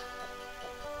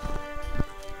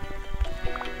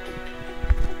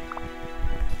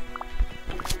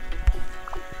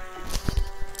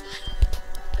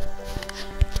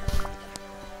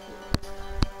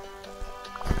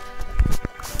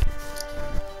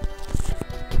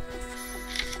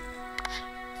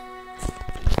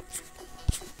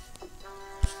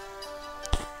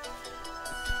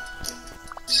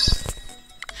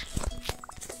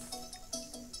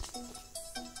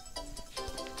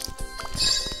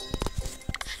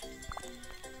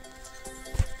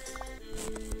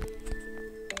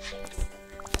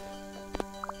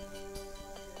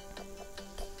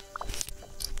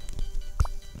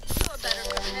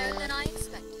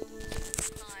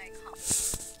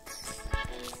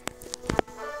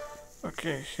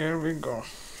 Okay, here we go.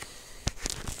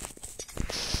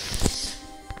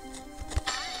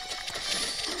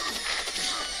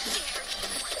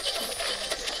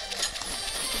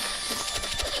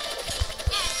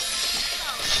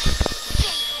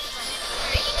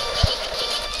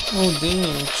 Oh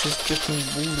damn, she's getting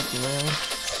bullied, man.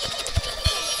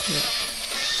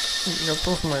 Get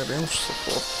off my range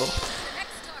supporter.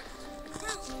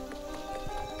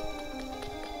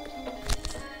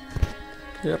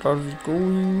 Where are we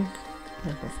going? I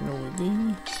have no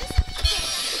idea.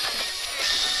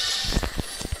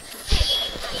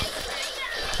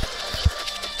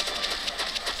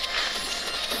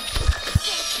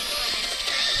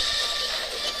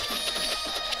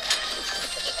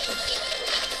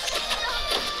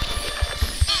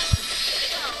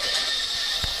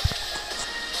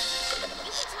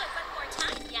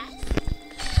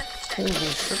 Holy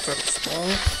shit, that's small.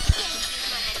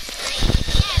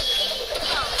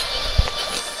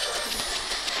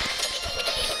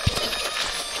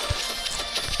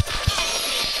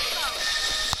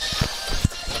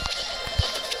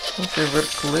 Okay, we're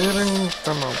clearing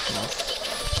them out now.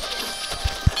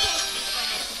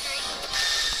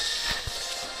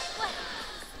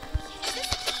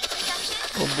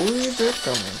 Oh boy, they're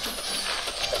coming.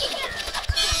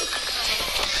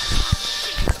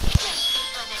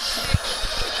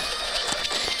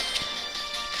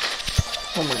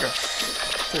 Oh my gosh,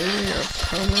 they are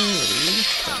coming really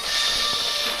fast.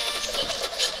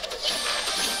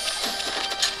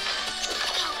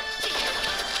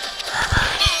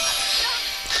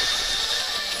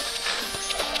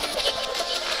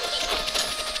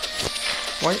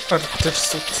 Why are they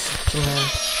so tricky, man?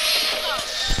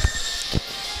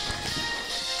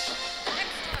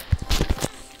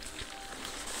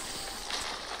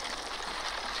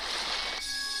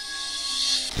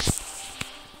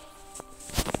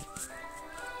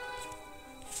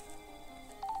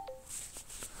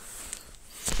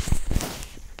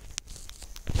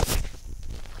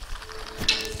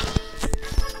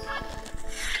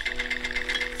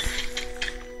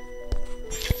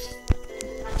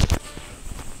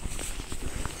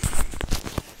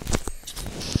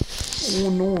 Oh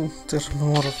no, there are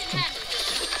more of them.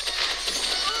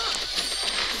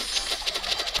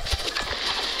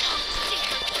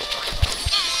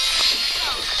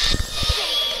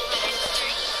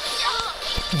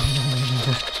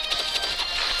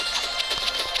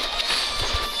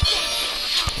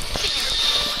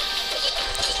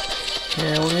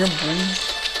 Hell yeah, boy.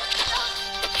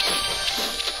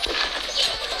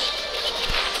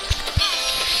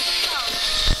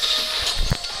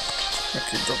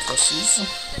 Okay, that was easy.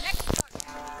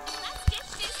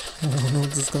 Oh no,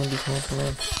 this is gonna be hard,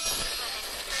 man.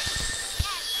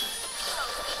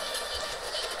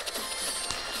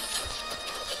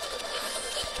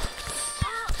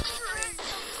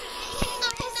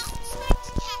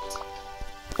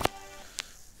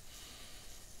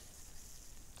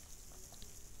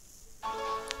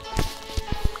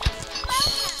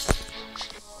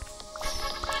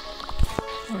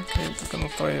 Okay, we're gonna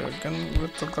try again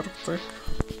with the dark tech.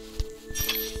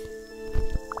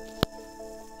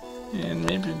 And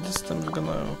maybe this time we're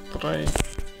gonna try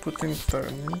putting the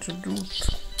ninja dude.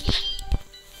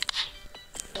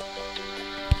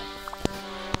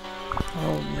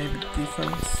 Oh, maybe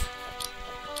defense.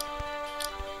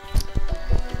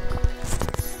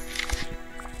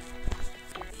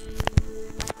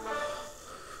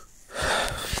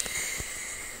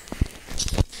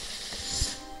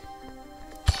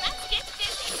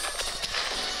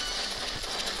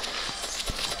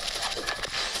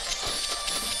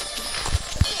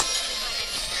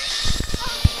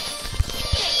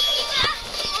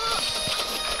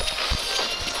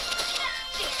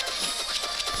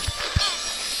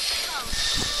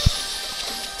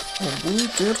 Oh, boy,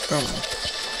 they're coming.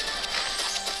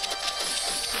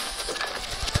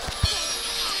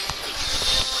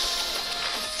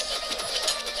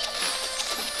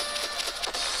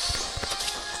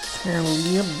 Hell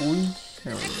yeah, boy.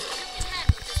 Hell yeah.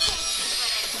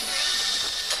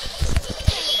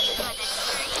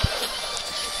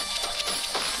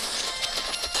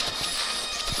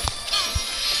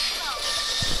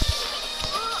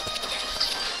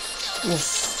 Oof,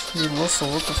 we lost a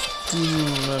lot of team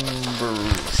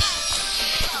members.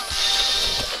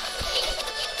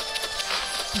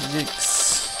 Yikes.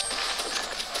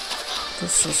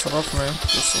 This is rough, man.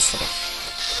 This is rough.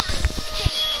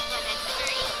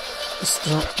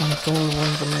 I'm the only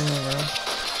one remaining, man.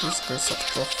 These guys are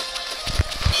tough.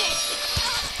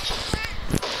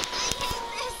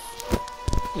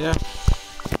 Yeah.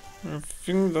 I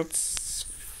think that's as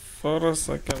far as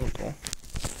I can go.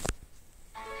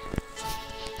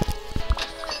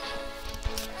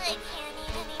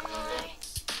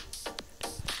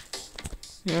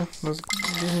 Yeah, let's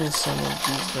give me some of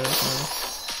these guys now.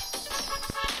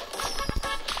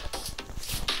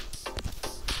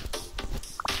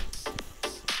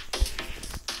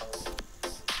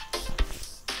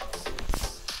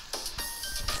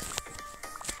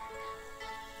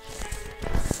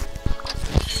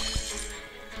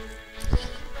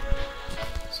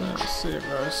 So, see you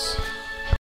guys.